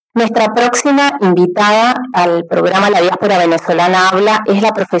Nuestra próxima invitada al programa La Diáspora Venezolana Habla es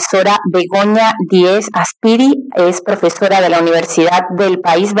la profesora Begoña Díez Azpiri. Es profesora de la Universidad del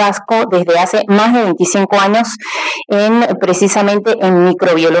País Vasco desde hace más de 25 años precisamente en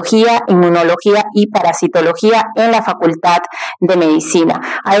microbiología, inmunología y parasitología en la Facultad de Medicina.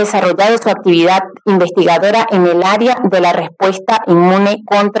 Ha desarrollado su actividad investigadora en el área de la respuesta inmune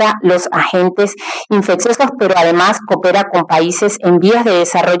contra los agentes infecciosos, pero además coopera con países en vías de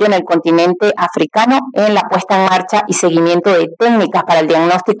desarrollo en el continente africano en la puesta en marcha y seguimiento de técnicas para el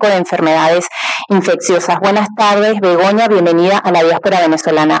diagnóstico de enfermedades infecciosas. Buenas tardes, Begoña, bienvenida a la Diáspora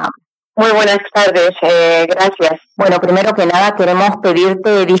Venezolana. Muy buenas tardes, gracias. Bueno, primero que nada queremos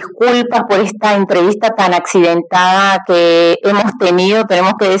pedirte disculpas por esta entrevista tan accidentada que hemos tenido.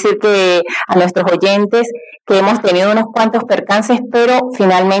 Tenemos que decir que a nuestros oyentes que hemos tenido unos cuantos percances, pero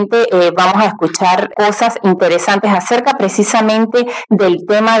finalmente vamos a escuchar cosas interesantes acerca precisamente del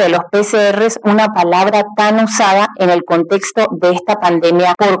tema de los PCRs, una palabra tan usada en el contexto de esta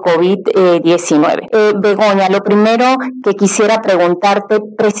pandemia por COVID-19. Begoña, lo primero que quisiera preguntarte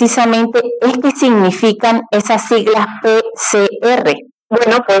precisamente es qué significan esas siglas PCR.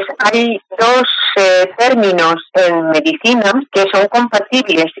 Bueno, pues hay dos términos en medicina que son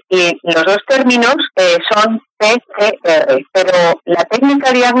compatibles y los dos términos son PCR, pero la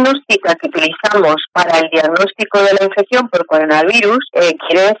técnica diagnóstica que utilizamos para el diagnóstico de la infección por coronavirus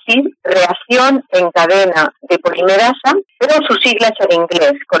quiere decir reacción en cadena de polimerasa, pero sus siglas en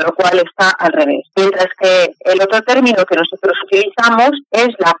inglés, con lo cual está al revés. Mientras que el otro término que nosotros utilizamos es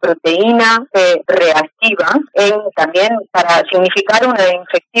la proteína reactiva, también para significar una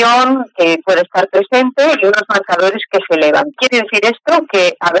infección que puede estar presente y unos marcadores que se elevan. Quiere decir esto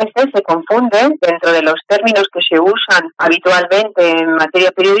que a veces se confunden dentro de los términos que se usan habitualmente en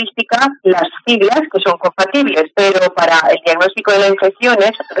materia periodística las siglas que son compatibles, pero para el diagnóstico de la infección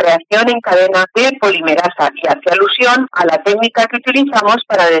es reacción en cadena de polimerasa y hace alusión a la técnica que utilizamos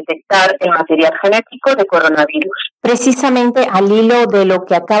para detectar el material genético de coronavirus. Precisamente al hilo de lo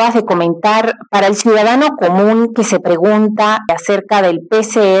que acabas de comentar, para el ciudadano común que se pregunta acerca del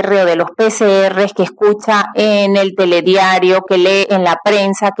PCR o de los PCRs que escucha en el telediario, que lee en la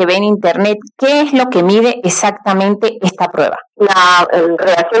prensa, que ve en internet, ¿qué es lo que mide exactamente esta prueba? La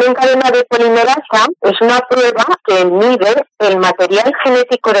reacción en cadena de polimerasa es una prueba que mide el material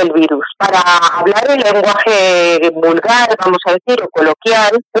genético del virus. Para hablar en lenguaje vulgar, vamos a decir, o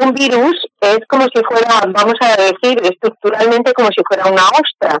coloquial, un virus es como si fuera, vamos a decir, estructuralmente como si fuera una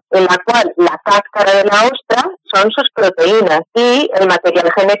ostra, en la cual la cáscara de la ostra son sus proteínas y el material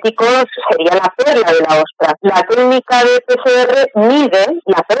genético sería la perla de la ostra. La técnica de PCR mide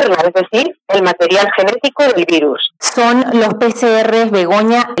la perla, es decir, el material genético del virus. Son los PCRs,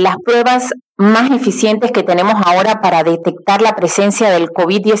 Begoña, las pruebas más eficientes que tenemos ahora para detectar la presencia del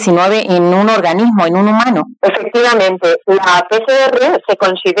COVID-19 en un organismo, en un humano. Efectivamente, la PCR se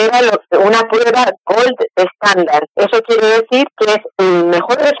considera una prueba gold estándar. Eso quiere decir que es el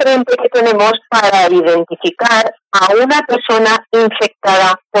mejor referente que tenemos para identificar a una persona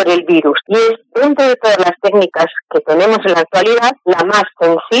infectada por el virus. Y es, dentro de todas las técnicas que tenemos en la actualidad, la más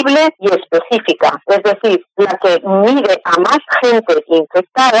sensible y específica. Es decir, la que mide a más gente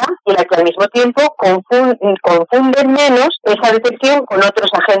infectada y la que al mismo tiempo confunde menos esa detección con otros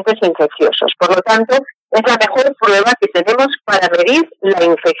agentes infecciosos. Por lo tanto, es la mejor prueba que tenemos para medir la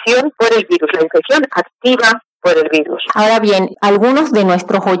infección por el virus, la infección activa por el virus. Ahora bien, algunos de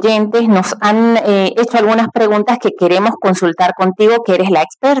nuestros oyentes nos han hecho algunas preguntas que queremos consultar contigo, que eres la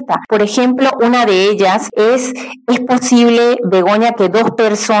experta. Por ejemplo, una de ellas ¿es posible, Begoña, que dos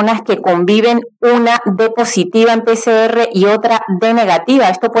personas que conviven, una D positiva en PCR y otra D negativa?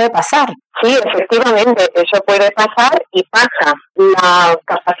 ¿Esto puede pasar? Sí, efectivamente, eso puede pasar y pasa. La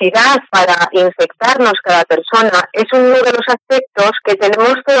capacidad para infectarnos cada persona es uno de los aspectos que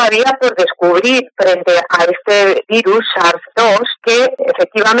tenemos todavía por descubrir frente a este virus SARS-2 que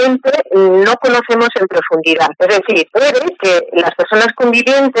efectivamente no conocemos en profundidad. Es decir, puede que las personas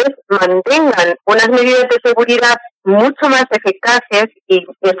convivientes mantengan unas medidas de seguridad mucho más eficaces y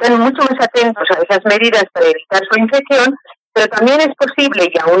estén mucho más atentos a esas medidas para evitar su infección, pero también es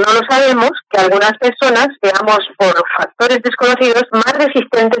posible, y aún no lo sabemos, que algunas personas seamos, por factores desconocidos, más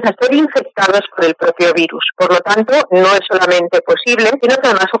resistentes a ser infectados por el propio virus. Por lo tanto, no es solamente posible, sino que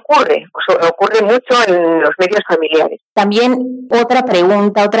además ocurre mucho en los medios familiares. También otra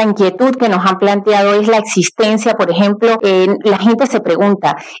pregunta, otra inquietud que nos han planteado es la existencia, por ejemplo, la gente se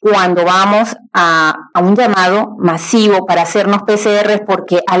pregunta cuando vamos a un llamado masivo para hacernos PCRs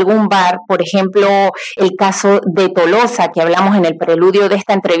porque algún bar, por ejemplo, el caso de Tolosa que hablamos en el preludio de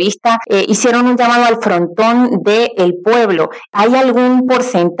esta entrevista, hicieron un llamado al frontón del pueblo. ¿Hay algún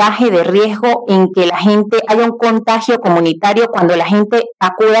porcentaje de riesgo en que la gente haya un contagio comunitario cuando la gente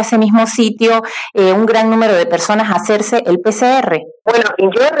acude a ese mismo sitio, un gran número de personas a hacerse el PCR? Bueno,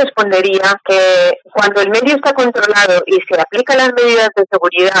 yo respondería que cuando el medio está controlado y se aplican las medidas de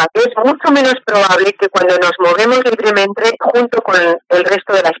seguridad, es mucho menos probable que cuando nos movemos libremente junto con el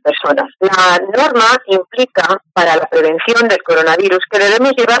resto de las personas. La norma implica para la prevención del coronavirus que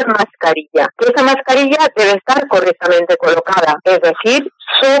debemos llevar mascarilla, que esa mascarilla debe estar correctamente colocada, es decir,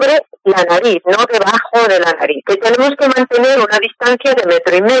 sobre la nariz, no debajo de la nariz, que tenemos que mantener una distancia de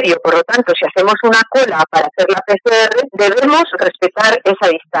 1,5 metros, por lo tanto, si hacemos una cola para hacer la PCR, debemos respetar esa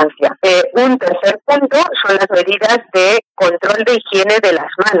distancia. Un tercer punto son las medidas de control de higiene de las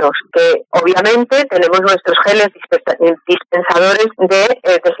manos, que obviamente tenemos nuestros geles dispensadores de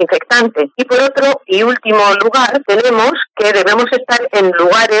desinfectantes. Y por otro y último lugar, tenemos que debemos estar en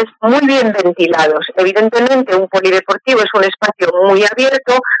lugares muy bien ventilados. Evidentemente, un polideportivo es un espacio muy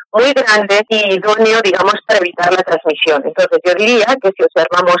abierto, muy grande y idóneo, digamos, para evitar la transmisión. Entonces, yo diría que si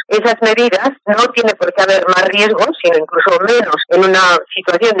observamos esas medidas, no tiene por qué haber más riesgo, sino incluso menos en una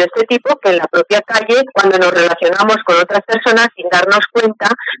situación de este tipo que en la propia calle, cuando nos relacionamos con otras personas sin darnos cuenta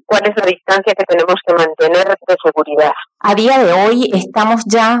cuál es la distancia que tenemos que mantener de seguridad. A día de hoy estamos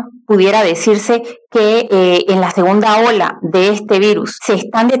ya, pudiera decirse, que en la segunda ola de este virus se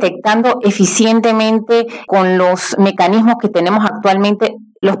están detectando eficientemente con los mecanismos que tenemos actualmente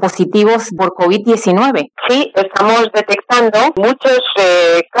los positivos por COVID-19. Sí, estamos detectando muchos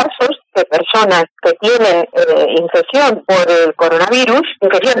casos de personas que tienen infección por el coronavirus,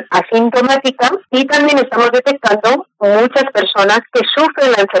 infección asintomática, y también estamos detectando muchas personas que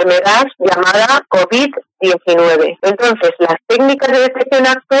sufren la enfermedad llamada COVID-19. Entonces, las técnicas de detección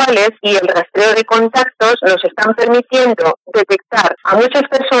actuales y el rastreo de contactos nos están permitiendo detectar a muchas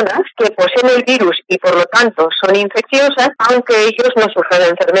personas que poseen el virus y por lo tanto son infecciosas, aunque ellos no sufren la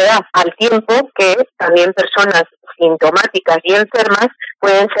enfermedad, al tiempo que también personas sintomáticas y enfermas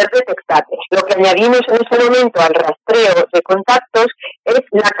pueden ser detectables. Lo que añadimos en ese momento al rastreo de contactos es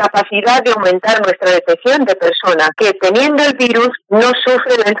la capacidad de aumentar nuestra detección de personas que teniendo el virus no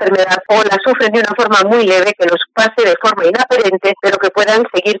sufren la enfermedad o la sufren de una forma muy leve que nos pase de forma inaparente, pero que puedan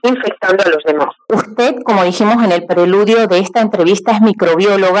seguir infectando a los demás. Usted, como dijimos en el preludio de esta entrevista, es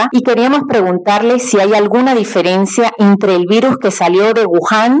microbióloga y queríamos preguntarle si hay alguna diferencia entre el virus que salió de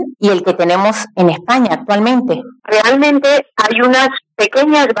Wuhan y el que tenemos en España actualmente. Realmente hay unas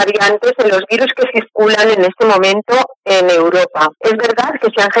pequeñas variantes en los virus que circulan en este momento en Europa. Es verdad que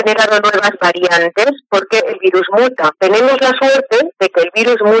se han generado nuevas variantes porque el virus muta. Tenemos la suerte de que el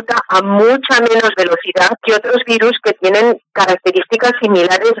virus muta a mucha menos velocidad que otros virus que tienen características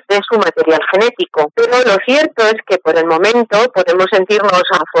similares de su material genético. Pero lo cierto es que por el momento podemos sentirnos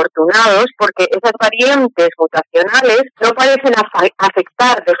afortunados porque esas variantes mutacionales no parecen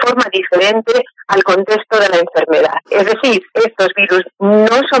afectar de forma diferente al contexto de la enfermedad. Es decir, estos virus no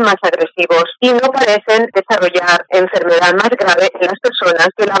son más agresivos y no parecen desarrollar enfermedad más grave en las personas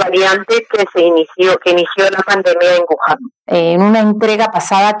que la variante que inició la pandemia en Wuhan. En una entrega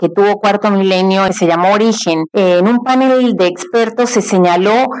pasada que tuvo Cuarto Milenio, que se llamó Origen, en un panel de expertos se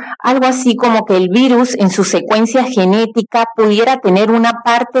señaló algo así como que el virus en su secuencia genética pudiera tener una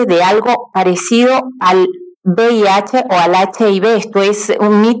parte de algo parecido al VIH o al HIV. ¿Esto es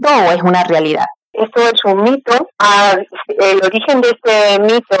un mito o es una realidad? Esto es un mito. El origen de este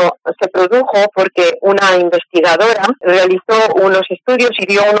mito se produjo porque una investigadora realizó unos estudios y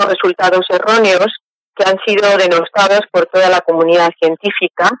dio unos resultados erróneos que han sido denostados por toda la comunidad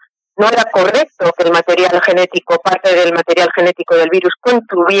científica. No era correcto que el material genético, parte del material genético del virus,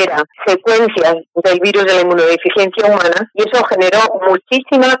 contuviera secuencias del virus de la inmunodeficiencia humana y eso generó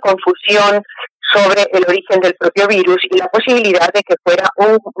muchísima confusión sobre el origen del propio virus y la posibilidad de que fuera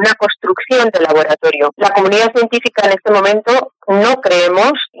una construcción de laboratorio. La comunidad científica en este momento no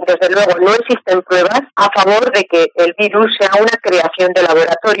creemos, desde luego no existen pruebas a favor de que el virus sea una creación de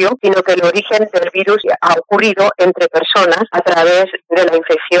laboratorio, sino que el origen del virus ha ocurrido entre personas a través de la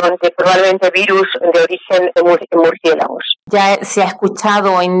infección de probablemente virus de origen de murciélagos. Ya se ha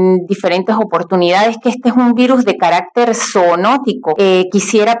escuchado en diferentes oportunidades que este es un virus de carácter zoonótico.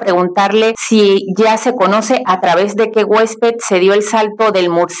 Quisiera preguntarle si ya se conoce a través de qué huésped se dio el salto del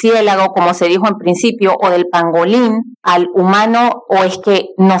murciélago, como se dijo en principio, o del pangolín al humano, o es que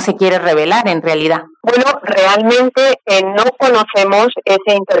no se quiere revelar en realidad? Bueno, realmente no conocemos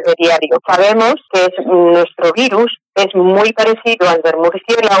ese intermediario. Sabemos que nuestro virus es muy parecido al del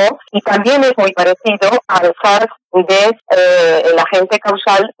murciélago y también es muy parecido al SARS el agente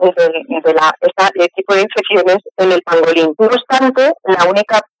causal de este tipo de infecciones en el pangolín. No obstante, la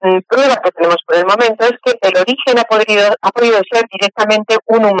única prueba que tenemos por el momento es que el origen ha podido ser directamente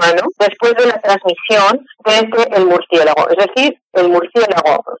un humano después de la transmisión desde el murciélago. Es decir, el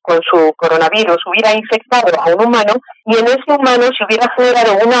murciélago con su coronavirus hubiera infectado a un humano y en ese humano se hubiera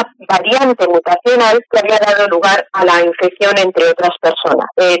generado una variante mutacional que había dado lugar a la infección entre otras personas.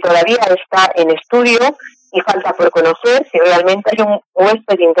 Todavía está en estudio y falta por conocer si realmente hay un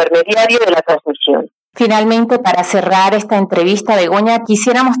huésped intermediario de la transmisión. Finalmente, para cerrar esta entrevista, Begoña,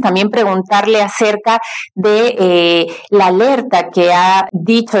 quisiéramos también preguntarle acerca de la alerta que ha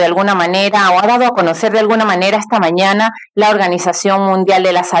dicho de alguna manera o ha dado a conocer de alguna manera esta mañana la Organización Mundial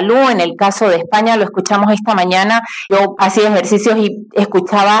de la Salud. En el caso de España, lo escuchamos esta mañana, yo hacía ejercicios y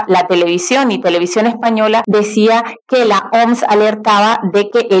escuchaba la televisión y Televisión Española decía que la OMS alertaba de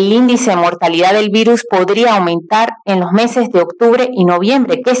que el índice de mortalidad del virus podría aumentar en los meses de octubre y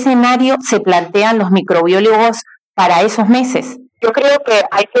noviembre. ¿Qué escenario se plantean los microbiólogos para esos meses? Yo creo que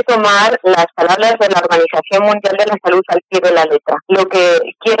hay que tomar las palabras de la Organización Mundial de la Salud al pie de la letra. Lo que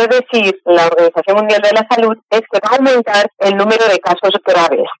quiere decir la Organización Mundial de la Salud es que va a aumentar el número de casos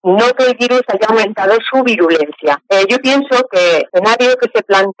graves, no que el virus haya aumentado su virulencia. Yo pienso que el escenario que se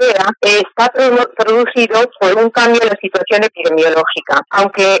plantea está producido por un cambio en la situación epidemiológica.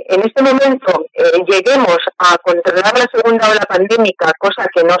 Aunque en este momento lleguemos a controlar la segunda ola pandémica, cosa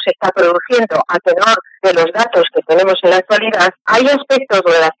que no se está produciendo a tenor de los datos que tenemos en la actualidad, hay aspectos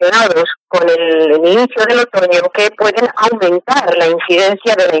relacionados con el inicio del otoño que pueden aumentar la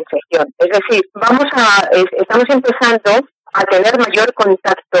incidencia de la infección. Es decir, estamos empezando a tener mayor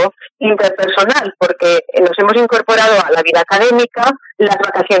contacto interpersonal porque nos hemos incorporado a la vida académica, las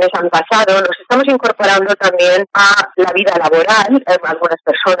vacaciones han pasado, nos estamos incorporando también a la vida laboral, algunas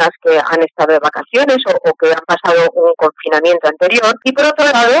personas que han estado de vacaciones o que han pasado un confinamiento anterior, y por otro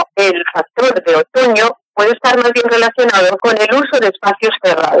lado, el factor de otoño puede estar más bien relacionado con el uso de espacios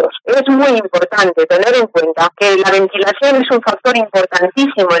cerrados. Es muy importante tener en cuenta que la ventilación es un factor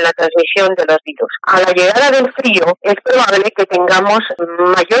importantísimo en la transmisión de los virus. A la llegada del frío es probable que tengamos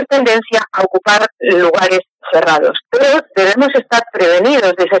mayor tendencia a ocupar lugares cerrados, pero debemos estar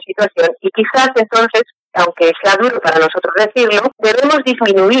prevenidos de esa situación y quizás entonces, aunque sea duro para nosotros decirlo, debemos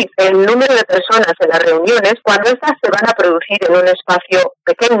disminuir el número de personas en las reuniones cuando estas se van a producir en un espacio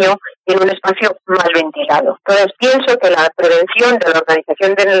pequeño y en un espacio mal ventilado. Entonces pienso que la prevención de la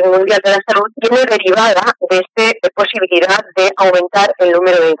Organización Mundial de la Salud viene derivada de esta posibilidad de aumentar el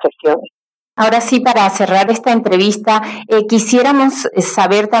número de infecciones. Ahora sí, para cerrar esta entrevista, quisiéramos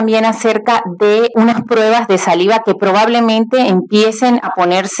saber también acerca de unas pruebas de saliva que probablemente empiecen a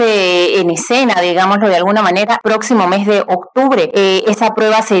ponerse en escena, digámoslo de alguna manera, próximo mes de octubre. Esa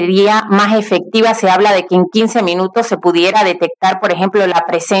prueba sería más efectiva, se habla de que en 15 minutos se pudiera detectar, por ejemplo, la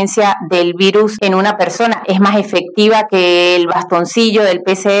presencia del virus en una persona. ¿Es más efectiva que el bastoncillo del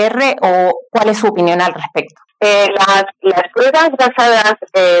PCR o cuál es su opinión al respecto? Las pruebas basadas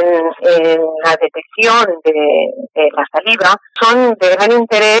en la detección de la saliva son de gran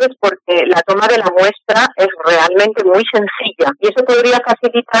interés porque la toma de la muestra es realmente muy sencilla y eso podría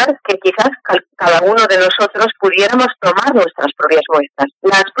facilitar que quizás cada uno de nosotros pudiéramos tomar nuestras propias muestras.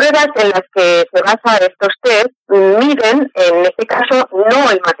 Las pruebas en las que se basan estos test miden, en este caso,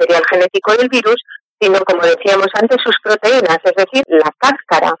 no el material genético del virus, sino, como decíamos antes, sus proteínas, es decir, la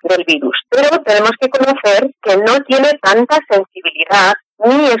cáscara del virus. Pero tenemos que conocer que no tiene tanta sensibilidad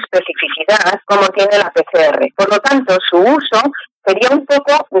ni especificidad como tiene la PCR. Por lo tanto, su uso sería un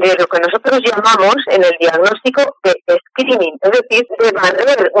poco de lo que nosotros llamamos en el diagnóstico de screening, es decir, de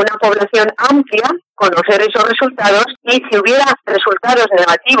barrer una población amplia, conocer esos resultados y si hubiera resultados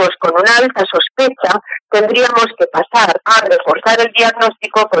negativos con una alta sospecha, tendríamos que pasar a reforzar el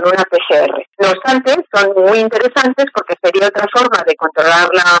diagnóstico con una PCR. No obstante, son muy interesantes porque sería otra forma de controlar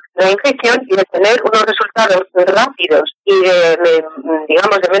la infección y de tener unos resultados rápidos y de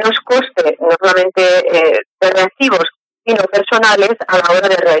menos coste, no solamente de reactivos, sino personales a la hora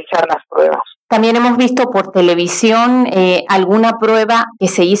de realizar las pruebas. También hemos visto por televisión alguna prueba que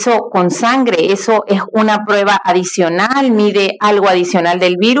se hizo con sangre. ¿Eso es una prueba adicional? ¿Mide algo adicional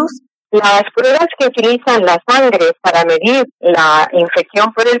del virus? Las pruebas que utilizan la sangre para medir la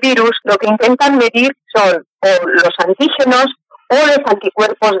infección por el virus, lo que intentan medir son o los antígenos o los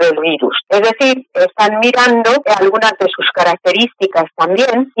anticuerpos del virus. Es decir, están mirando algunas de sus características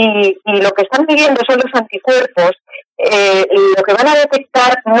también y lo que están midiendo son los anticuerpos lo que van a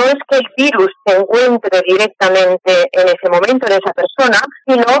detectar no es que el virus se encuentre directamente en ese momento en esa persona,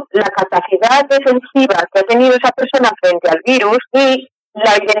 sino la capacidad defensiva que ha tenido esa persona frente al virus y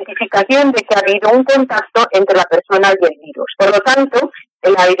la identificación de que ha habido un contacto entre la persona y el virus. Por lo tanto,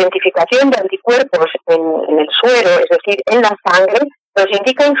 la identificación de anticuerpos en el suero, es decir, en la sangre, nos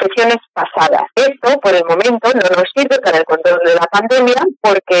indica infecciones pasadas. Esto, por el momento, no nos sirve para el control de la pandemia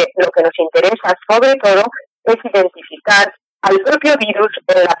porque lo que nos interesa, sobre todo, es identificar al propio virus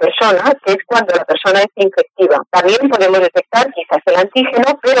en la persona, que es cuando la persona es infectiva. También podemos detectar quizás el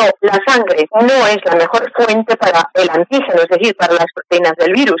antígeno, pero la sangre no es la mejor fuente para el antígeno, es decir, para las proteínas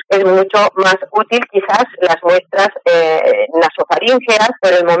del virus. Es mucho más útil quizás las muestras nasofaríngeas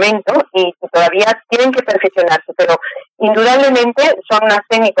por el momento y todavía tienen que perfeccionarse, pero indudablemente son unas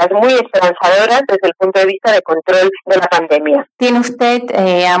técnicas muy esperanzadoras desde el punto de vista de control de la pandemia. ¿Tiene usted,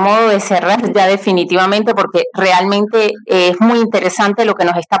 a modo de cerrar ya definitivamente, porque realmente es muy interesante lo que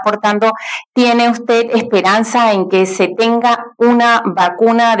nos está aportando, ¿tiene usted esperanza en que se tenga una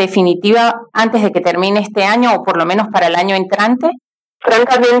vacuna definitiva antes de que termine este año o por lo menos para el año entrante?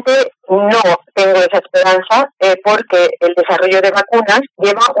 Francamente, no tengo esa esperanza porque el desarrollo de vacunas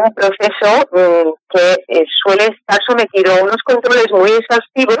lleva un proceso que suele estar sometido a unos controles muy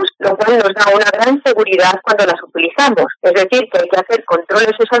exhaustivos, lo cual nos da una gran seguridad cuando las utilizamos. Es decir, que hay que hacer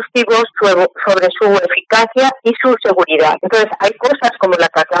controles exhaustivos sobre su eficacia y su seguridad. Entonces, hay cosas como las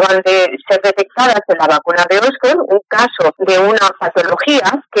que acaban de ser detectadas en la vacuna de Oxford, un caso de una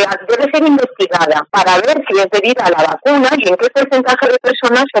patología que debe ser investigada para ver si es debida a la vacuna y en qué porcentaje de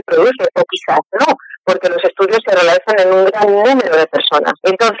personas se produce, o quizás no, porque los estudios se realizan en un gran número de personas.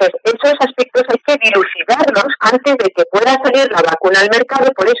 Entonces, esos aspectos hay que dilucidarlos antes de que pueda salir la vacuna al mercado.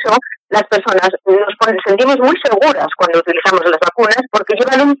 Por eso, las personas nos sentimos muy seguras cuando utilizamos las vacunas porque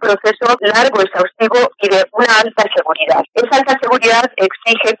llevan un proceso largo, exhaustivo y de una alta seguridad. Esa alta seguridad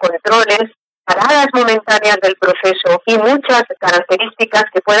exige controles, paradas momentáneas del proceso y muchas características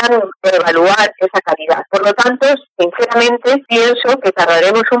que puedan evaluar esa calidad. Por lo tanto, sinceramente, pienso que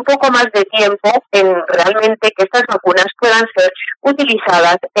tardaremos un poco más de tiempo en realmente que estas vacunas puedan ser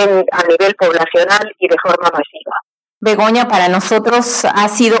utilizadas a nivel poblacional y de forma masiva. Begoña, para nosotros ha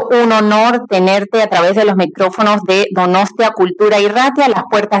sido un honor tenerte a través de los micrófonos de Donostia Cultura y Ratia. Las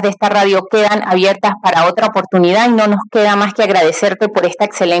puertas de esta radio quedan abiertas para otra oportunidad y no nos queda más que agradecerte por esta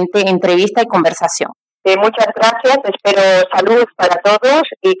excelente entrevista y conversación. Muchas gracias, espero salud para todos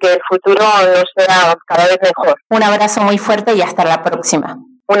y que el futuro nos sea cada vez mejor. Un abrazo muy fuerte y hasta la próxima.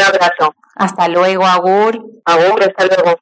 Un abrazo. Hasta luego, Agur. Agur, hasta luego.